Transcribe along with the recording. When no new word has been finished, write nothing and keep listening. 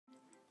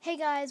Hey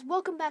guys,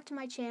 welcome back to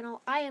my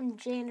channel. I am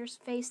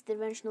JEnderFace, the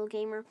Dimensional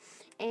Gamer,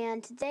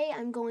 and today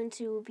I'm going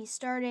to be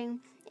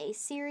starting a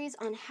series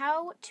on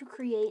how to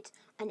create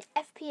an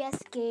FPS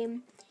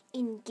game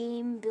in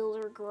Game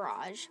Builder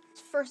Garage.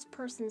 First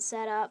person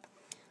setup.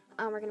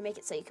 We're going to make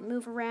it so you can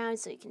move around,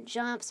 so you can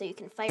jump, so you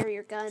can fire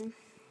your gun.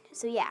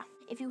 So yeah,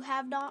 if you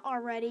have not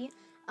already,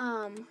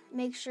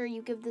 make sure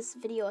you give this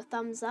video a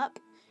thumbs up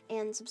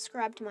and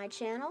subscribe to my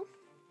channel.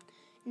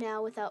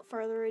 Now, without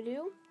further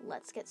ado,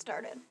 let's get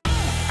started.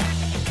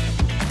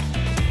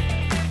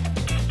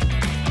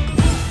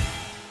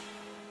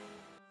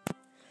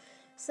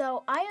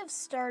 So I have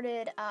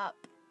started up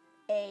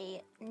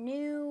a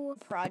new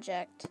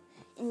project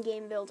in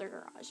Game Builder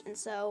Garage, and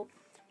so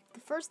the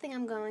first thing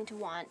I'm going to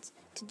want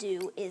to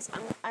do is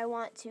I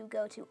want to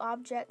go to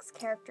Objects,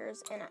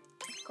 Characters, and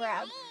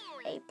grab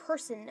a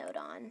person node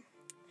on.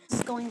 This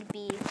is going to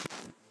be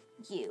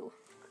you.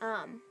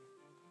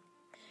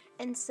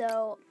 And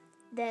so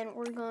then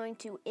we're going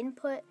to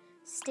input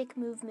stick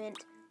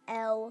movement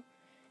L,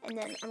 and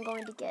then I'm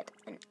going to get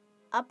an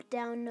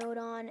up-down node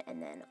on,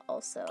 and then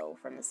also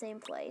from the same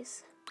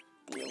place,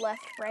 the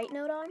left-right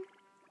node on.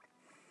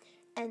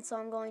 And so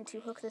I'm going to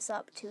hook this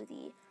up to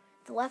the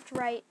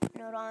left-right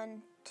node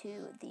on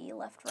to the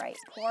left-right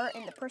port,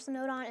 and the person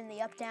node on, and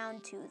the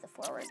up-down to the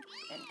forward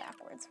and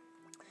backwards.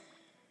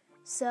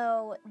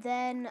 So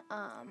then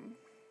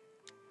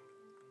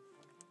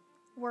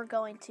we're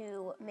going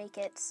to make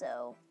it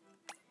so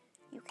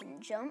you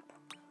can jump.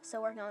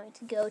 So we're going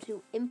to go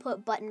to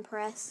input button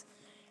press,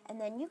 and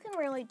then you can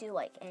really do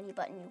like any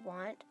button you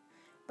want,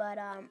 but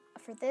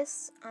for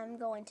this I'm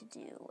going to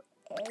do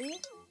A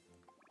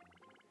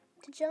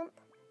to jump.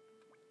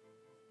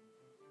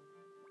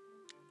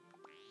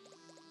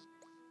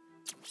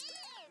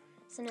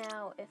 So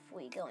now if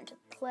we go into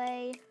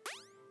play,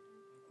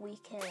 we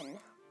can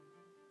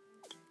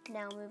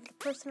now move the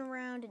person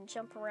around and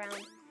jump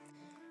around.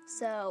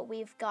 So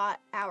we've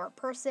got our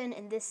person,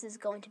 and this is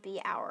going to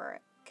be our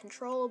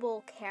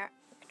controllable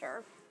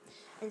character.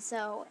 And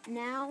so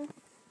now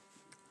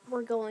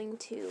we're going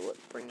to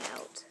bring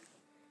out,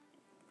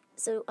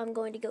 so I'm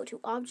going to go to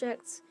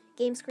Objects,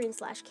 Game Screen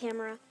 /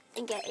 Camera,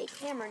 and get a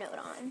camera node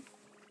on.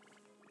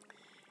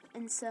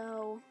 And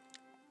so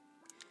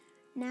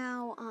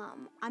now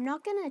I'm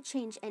not going to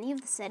change any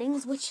of the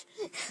settings, which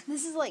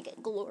this is like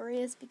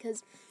glorious,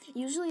 because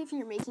usually if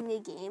you're making a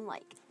game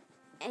like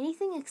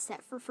anything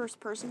except for first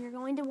person, you're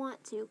going to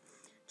want to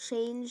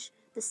change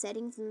the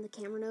settings in the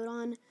camera node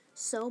on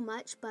so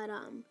much, but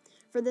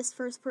for this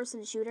first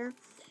person shooter,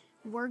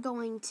 we're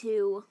going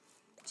to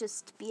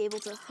just be able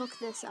to hook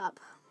this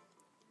up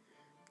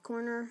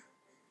corner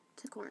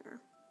to corner.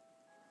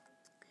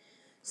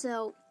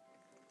 So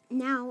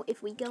now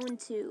if we go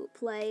into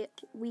play,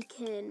 we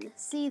can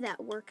see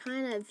that we're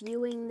kind of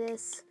viewing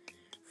this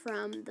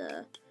from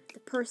the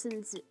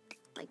person's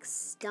like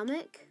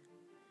stomach.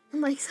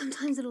 Like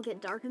sometimes it'll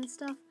get dark and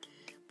stuff,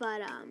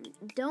 but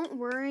don't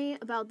worry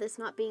about this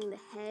not being the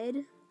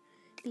head,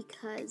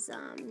 because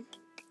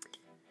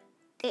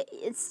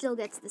it still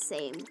gets the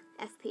same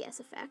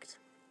FPS effect.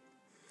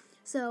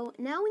 So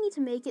now we need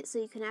to make it so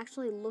you can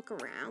actually look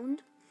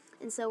around.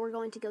 And so we're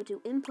going to go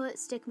to input,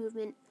 stick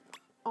movement,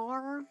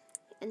 R,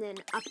 and then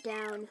up,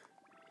 down,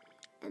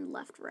 and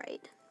left,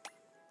 right.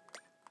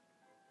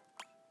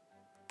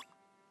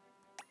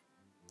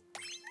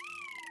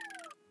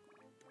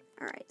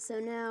 Alright, so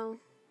now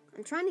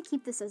I'm trying to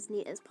keep this as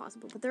neat as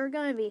possible, but there are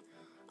going to be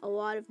a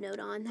lot of node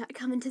on that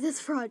come into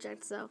this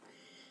project, so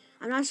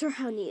I'm not sure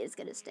how neat it's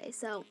going to stay.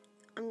 So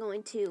I'm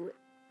going to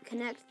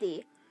connect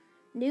the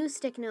new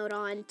stick node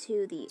on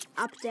to the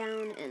up,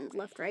 down, and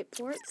left, right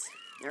ports,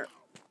 or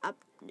up,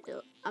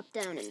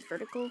 down, and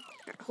vertical,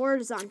 or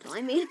horizontal,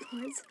 I mean,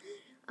 ports.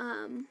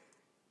 And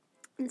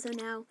so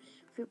now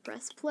if we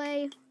press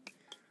play,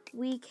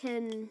 we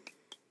can,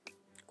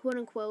 quote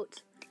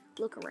unquote,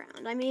 look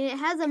around. I mean, it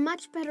has a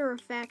much better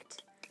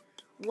effect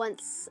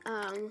once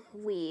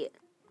we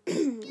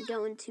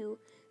go into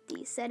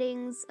the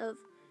settings of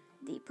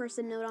the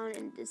person node on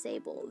and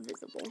disable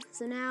visible.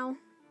 So now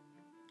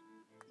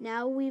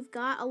we've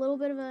got a little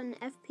bit of an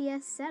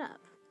FPS setup.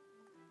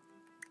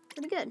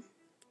 Pretty good.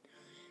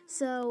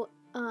 So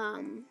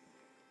now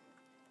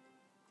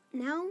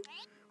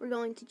we're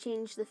going to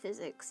change the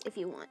physics if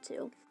you want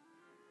to.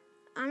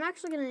 I'm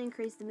actually going to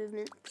increase the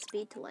movement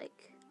speed to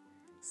like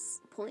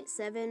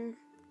 0.7.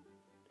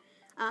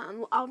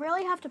 I'll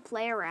really have to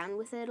play around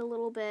with it a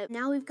little bit.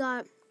 Now we've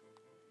got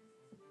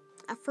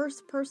a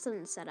first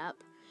person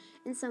setup,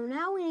 and so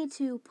now we need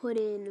to put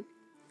in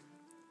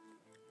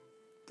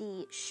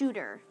the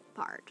shooter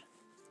part.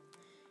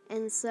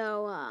 And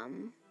so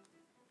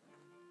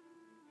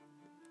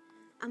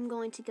I'm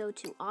going to go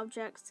to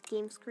Objects,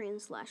 Game Screen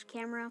 /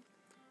 Camera,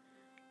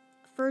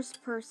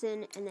 First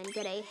Person, and then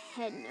get a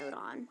head node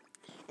on.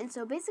 And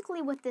so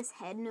basically what this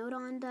head node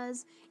on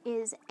does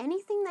is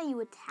anything that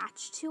you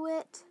attach to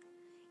it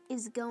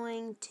is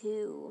going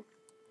to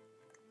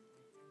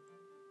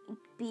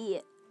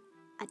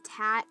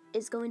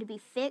be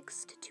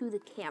fixed to the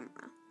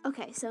camera.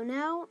 Okay, so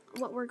now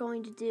what we're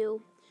going to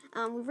do,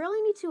 We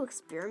really need to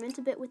experiment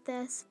a bit with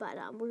this, but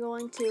we're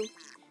going to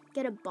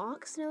get a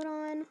box node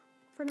on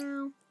for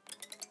now,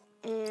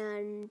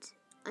 and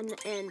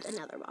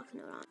another box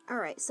node on.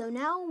 Alright, so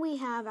now we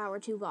have our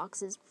 2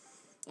 boxes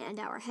and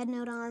our head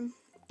node on,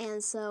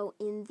 and so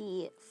in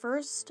the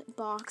first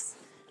box,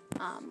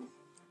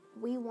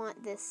 we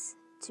want this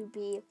to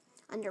be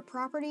under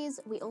properties.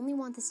 We only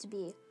want this to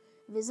be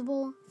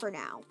visible for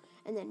now,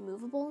 and then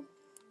movable,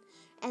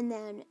 and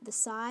then the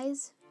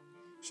size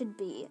should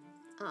be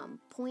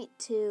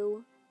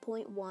 0.2,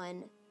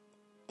 0.1,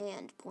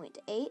 and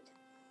 0.8.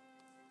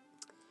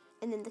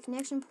 And then the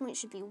connection point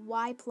should be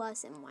Y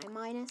plus and Y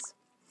minus.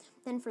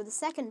 Then for the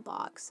second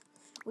box,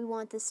 we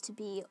want this to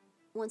be,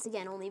 once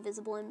again, only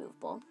visible and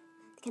movable.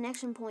 The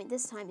connection point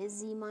this time is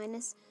Z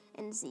minus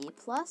and Z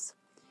plus.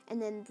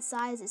 And then the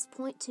size is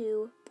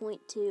 0.2,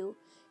 0.2,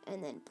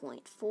 and then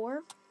 0.4.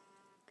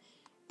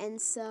 And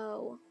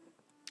so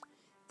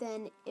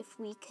then if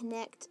we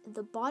connect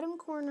the bottom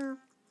corner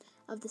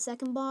of the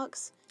second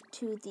box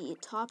to the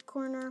top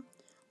corner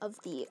of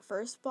the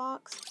first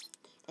box,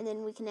 and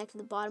then we connect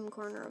the bottom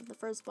corner of the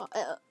first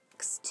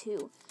box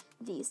to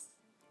the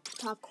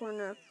top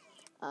corner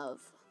of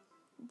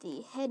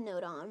the head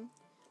node on,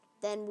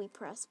 then we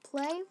press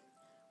play,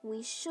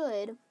 we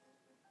should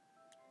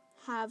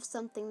have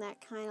something that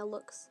kind of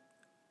looks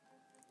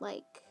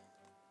like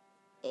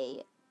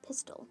a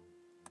pistol.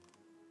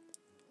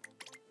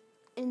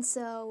 And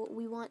so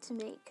we want to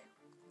make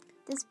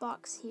this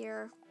box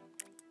here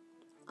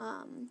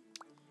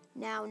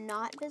now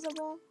not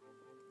visible,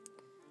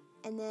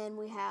 and then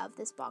we have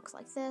this box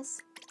like this,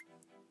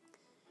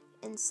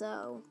 and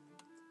so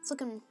it's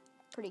looking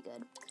pretty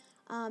good.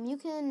 You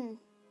can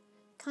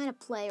kind of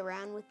play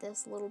around with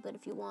this a little bit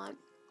if you want.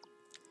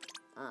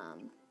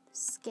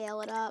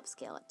 Scale it up,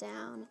 scale it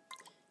down,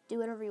 do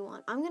whatever you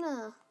want. I'm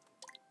gonna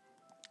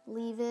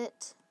leave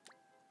it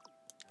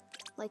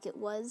like it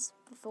was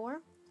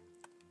before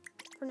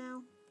for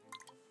now.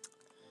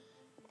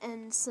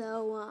 And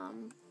so,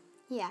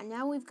 yeah,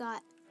 now we've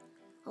got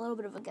a little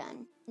bit of a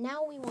gun.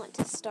 Now we want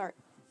to start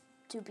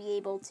to be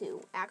able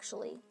to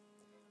actually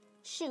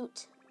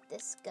shoot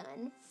this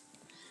gun.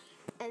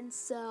 And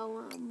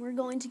so we're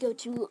going to go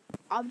to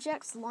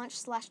Objects,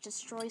 Launch /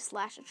 Destroy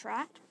 /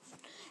 Attract.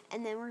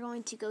 And then we're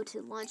going to go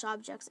to Launch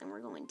Objects, and we're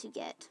going to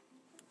get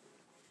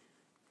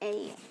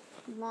a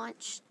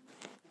Launch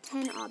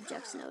 10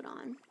 Objects node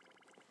on.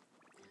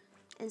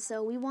 And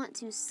so we want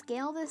to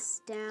scale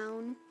this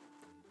down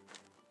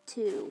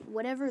to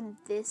whatever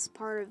this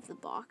part of the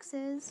box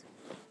is.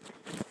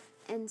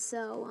 And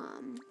so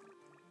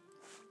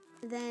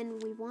then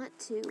we want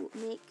to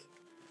make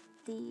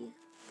the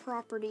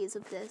properties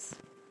of this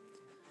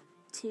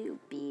to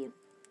be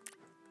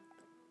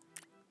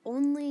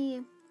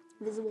only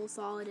visible,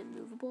 solid, and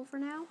movable for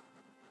now.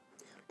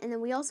 And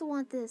then we also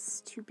want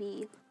this to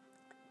be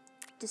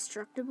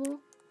destructible.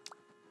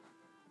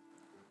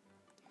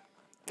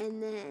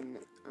 And then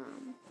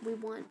we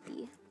want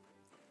the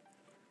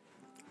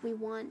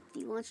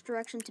launch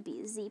direction to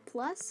be Z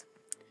plus,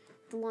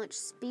 the launch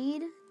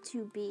speed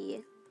to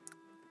be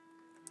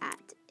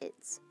at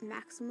its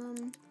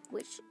maximum,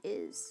 which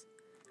is,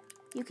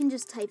 you can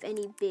just type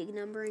any big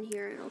number in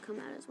here and it'll come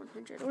out as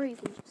 100, or you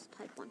can just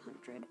type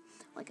 100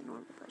 like a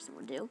normal person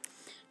would do.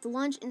 The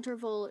launch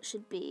interval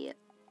should be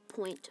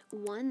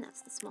 0.1,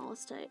 that's the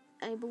smallest,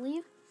 I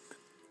believe.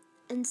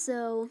 And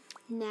so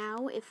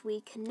now if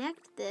we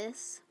connect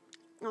this,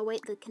 oh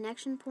wait, the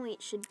connection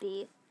point should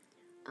be,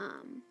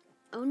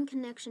 own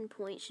connection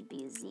point should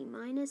be Z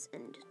minus,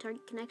 and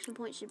target connection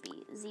point should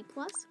be Z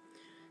plus.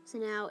 So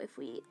now if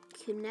we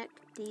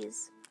connect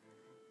these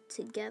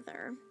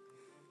together,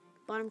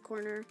 bottom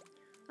corner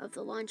of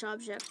the launch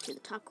object to the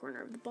top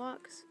corner of the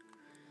box,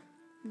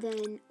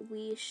 then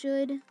we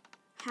should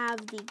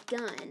have the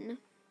gun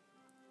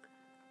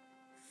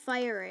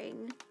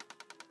firing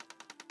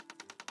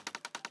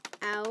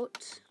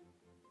out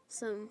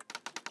some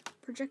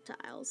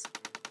projectiles.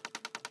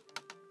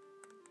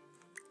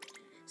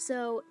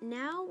 So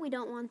now we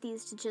don't want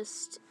these to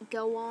just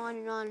go on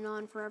and on and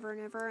on forever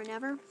and ever and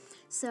ever.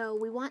 So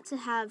we want to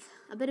have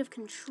a bit of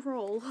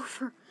control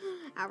over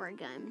our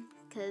gun,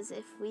 because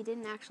if we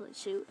didn't actually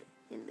shoot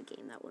in the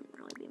game, that wouldn't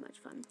really be much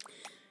fun.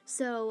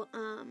 So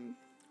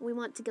we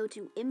want to go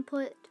to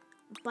Input,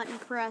 Button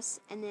Press,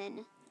 and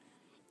then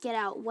get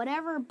out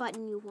whatever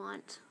button you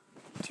want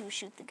to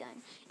shoot the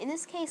gun. In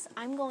this case,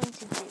 I'm going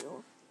to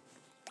do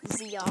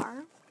ZR.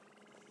 I'm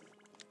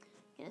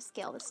going to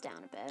scale this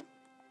down a bit.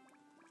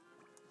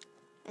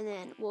 And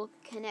then we'll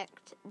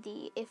connect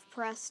the if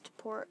pressed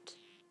port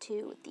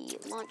to the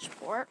launch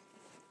port.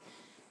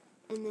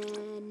 And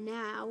then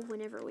now,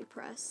 whenever we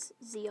press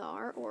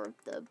ZR, or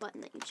the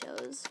button that you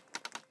chose,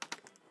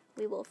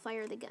 we will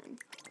fire the gun.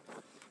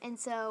 And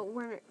so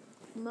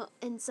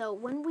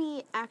when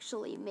we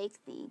actually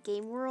make the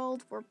game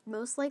world, we're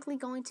most likely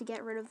going to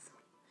get rid of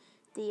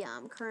the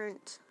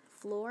current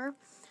floor.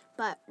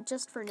 But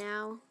just for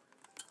now,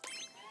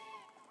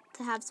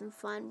 to have some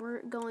fun,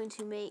 we're going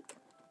to make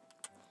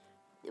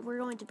we're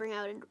going to bring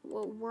out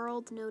a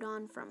world node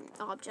on from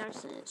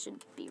objects, and it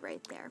should be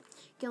right there.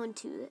 Go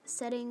into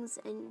settings,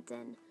 and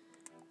then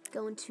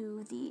go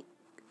into the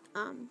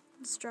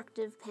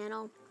destructive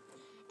panel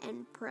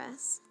and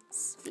press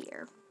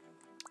sphere.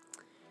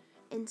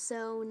 And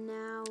so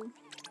now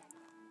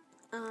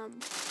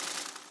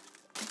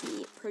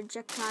the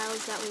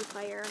projectiles that we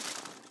fire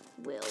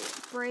will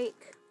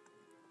break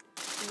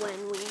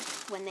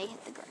when they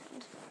hit the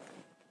ground.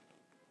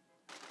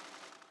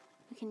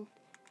 We can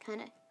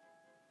kind of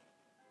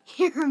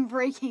hear them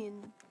breaking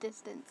in the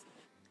distance.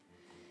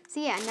 So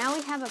yeah, now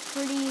we have a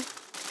pretty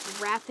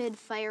rapid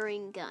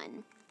firing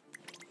gun.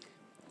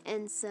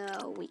 And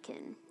so we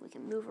can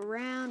move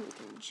around, we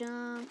can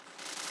jump.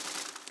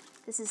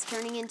 This is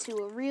turning into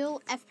a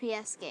real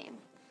FPS game.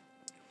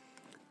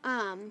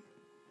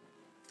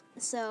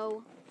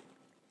 So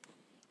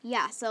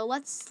yeah, so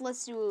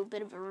let's do a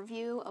bit of a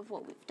review of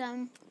what we've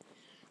done.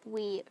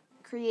 We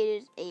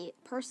created a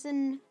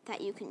person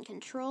that you can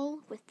control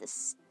with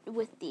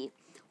the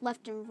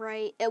left and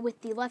right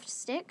with the left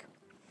stick,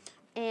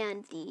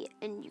 and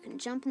you can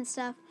jump and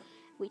stuff.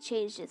 We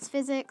changed its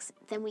physics.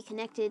 Then we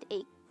connected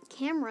a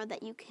camera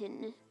that you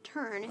can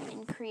turn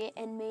and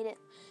made it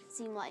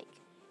seem like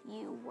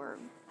you were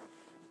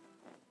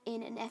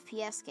in an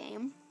FPS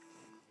game.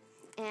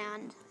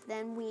 And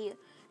then we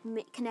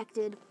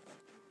connected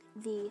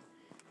the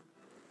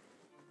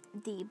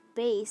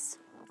base,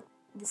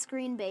 the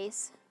screen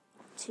base,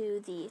 to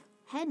the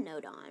head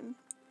node on,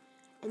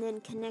 and then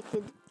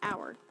connected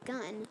our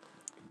gun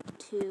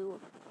to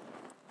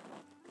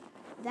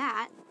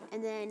that,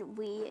 and then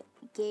we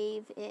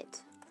gave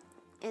it,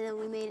 and then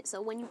we made it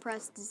so when you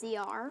pressed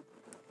ZR,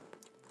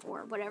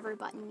 or whatever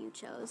button you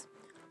chose,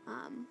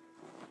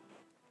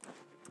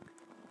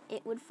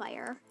 it would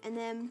fire. And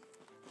then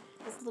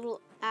as a little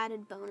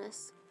added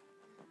bonus,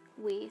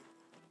 we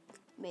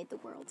made the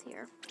world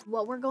here.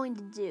 What we're going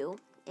to do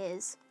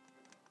is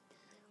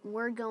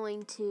we're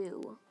going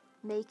to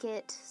make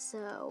it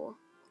so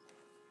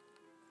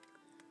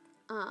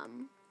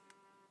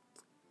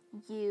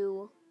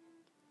you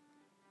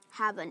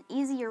have an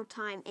easier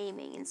time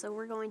aiming, and so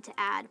we're going to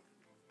add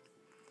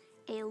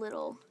a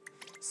little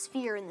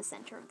sphere in the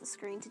center of the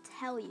screen to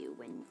tell you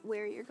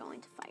where you're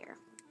going to fire.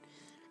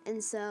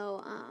 And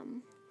so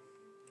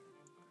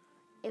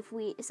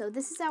so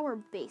this is our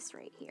base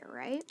right here,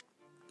 right?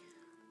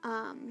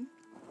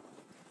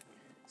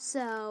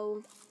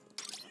 So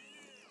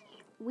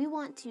we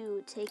want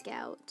to take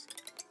out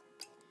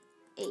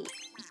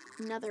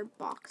another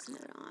box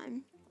node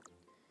on,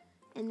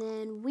 and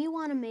then we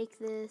want to make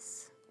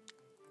this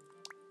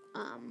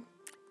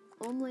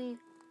only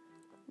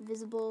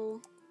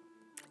visible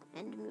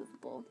and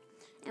movable,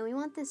 and we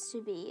want this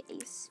to be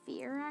a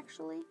sphere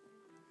actually.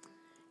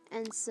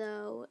 And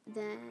so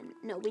then,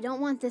 no, we don't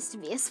want this to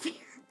be a sphere.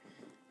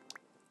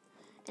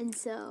 And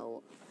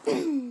so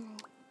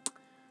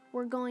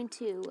we're going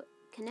to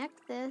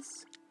connect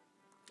this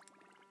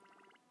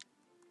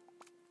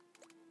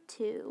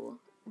to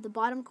the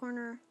bottom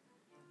corner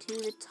to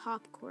the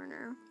top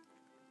corner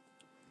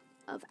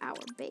of our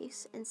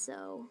base. And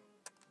so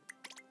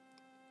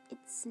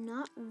it's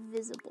not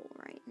visible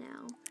right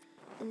now.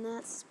 And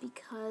that's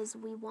because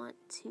we want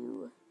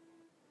to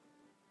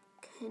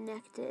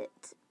connect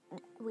it.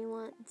 We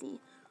want the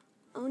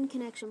own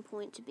connection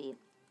point to be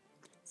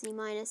Z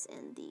minus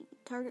and the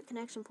target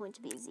connection point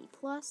to be Z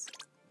plus.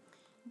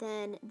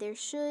 Then there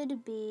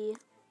should be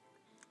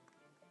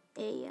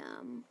a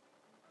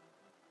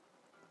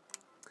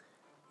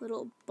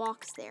little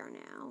box there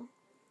now.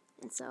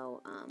 And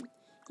so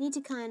you need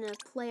to kind of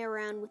play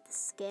around with the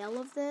scale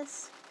of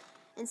this.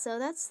 And so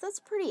that's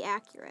pretty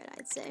accurate,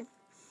 I'd say.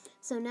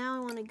 So now I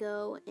want to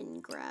go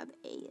and grab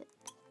a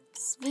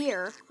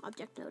sphere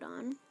object node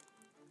on.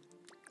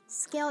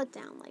 Scale it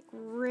down like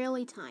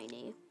really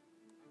tiny.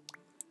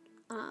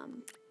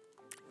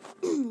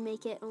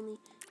 Make it only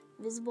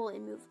visible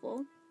and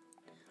movable.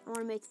 I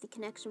want to make the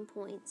connection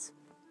points.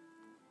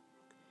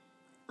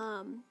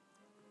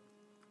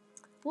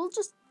 We'll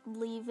just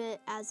leave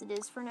it as it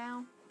is for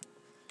now.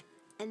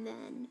 And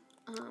then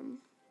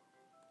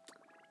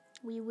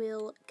we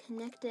will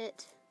connect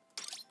it,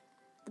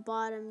 the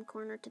bottom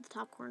corner to the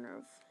top corner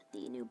of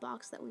the new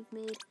box that we've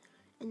made.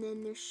 And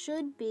then there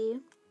should be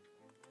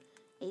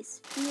a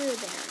sphere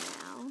there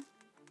now.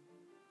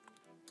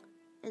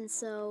 And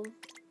so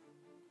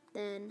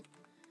then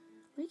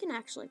we can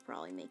actually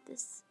probably make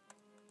this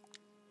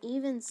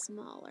even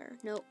smaller.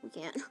 Nope, we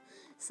can't.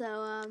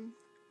 So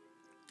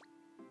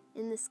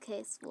in this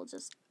case, we'll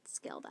just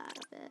scale that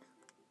a bit.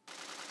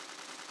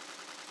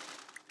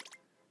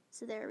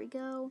 So there we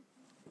go.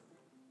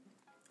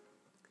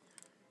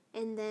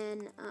 And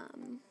then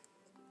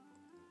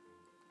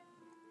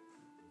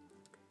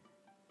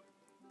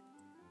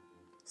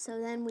so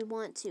then we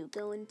want to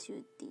go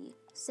into the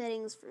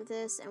settings for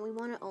this, and we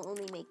want to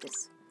only make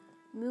this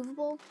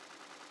movable.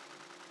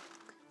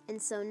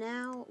 And so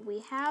now we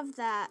have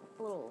that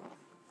little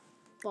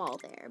ball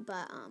there,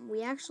 but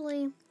we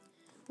actually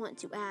want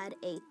to add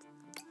a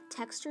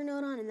texture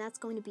node on, and that's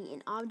going to be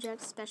in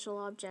objects, special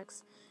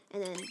objects,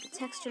 and then the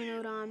texture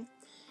node on.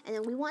 And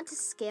then we want to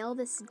scale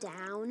this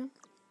down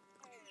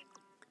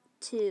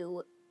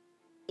to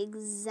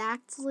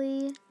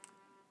exactly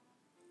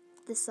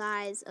the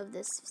size of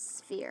this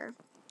sphere.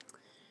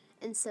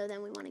 And so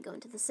then we want to go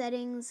into the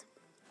settings.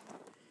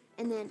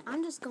 And then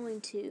I'm just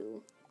going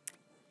to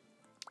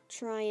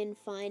try and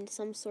find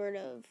some sort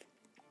of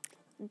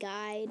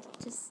guide,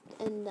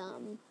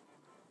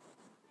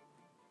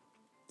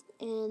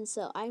 and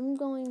so I'm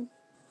going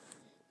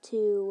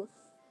to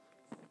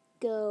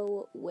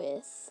go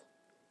with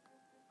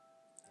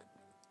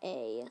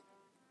a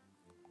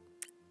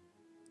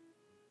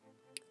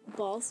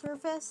ball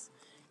surface,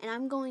 and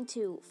I'm going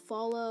to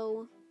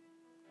follow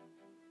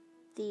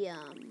the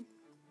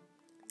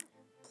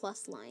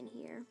plus line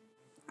here.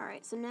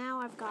 Alright, so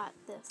now I've got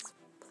this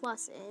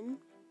plus in,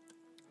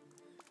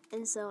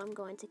 and so I'm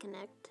going to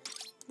connect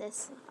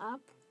this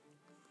up.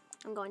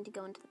 I'm going to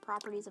go into the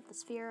properties of the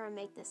sphere and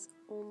make this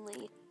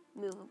only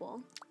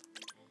movable.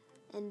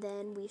 And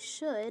then we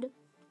should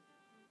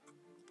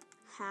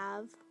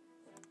have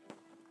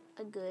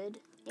a good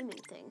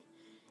aiming thing.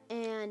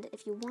 And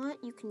if you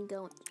want, you can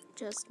go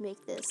just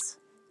make this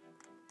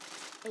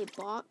a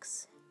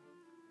box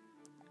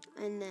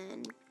and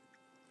then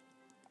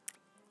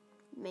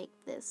make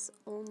this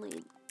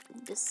only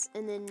this,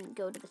 and then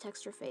go to the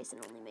texture face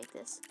and only make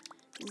this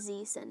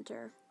Z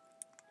center.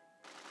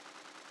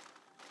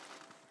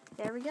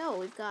 There we go.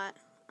 We've got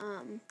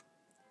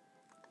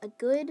a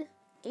good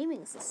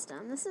aiming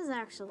system. This is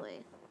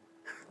actually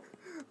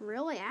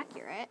really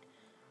accurate.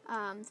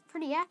 It's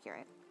pretty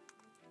accurate.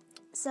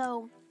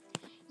 So,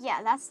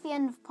 yeah, that's the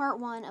end of part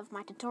 1 of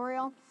my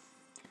tutorial.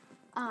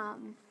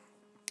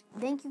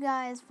 Thank you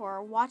guys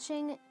for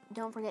watching.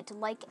 Don't forget to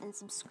like and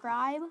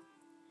subscribe.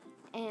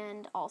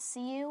 And I'll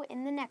see you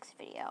in the next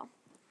video.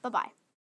 Bye-bye.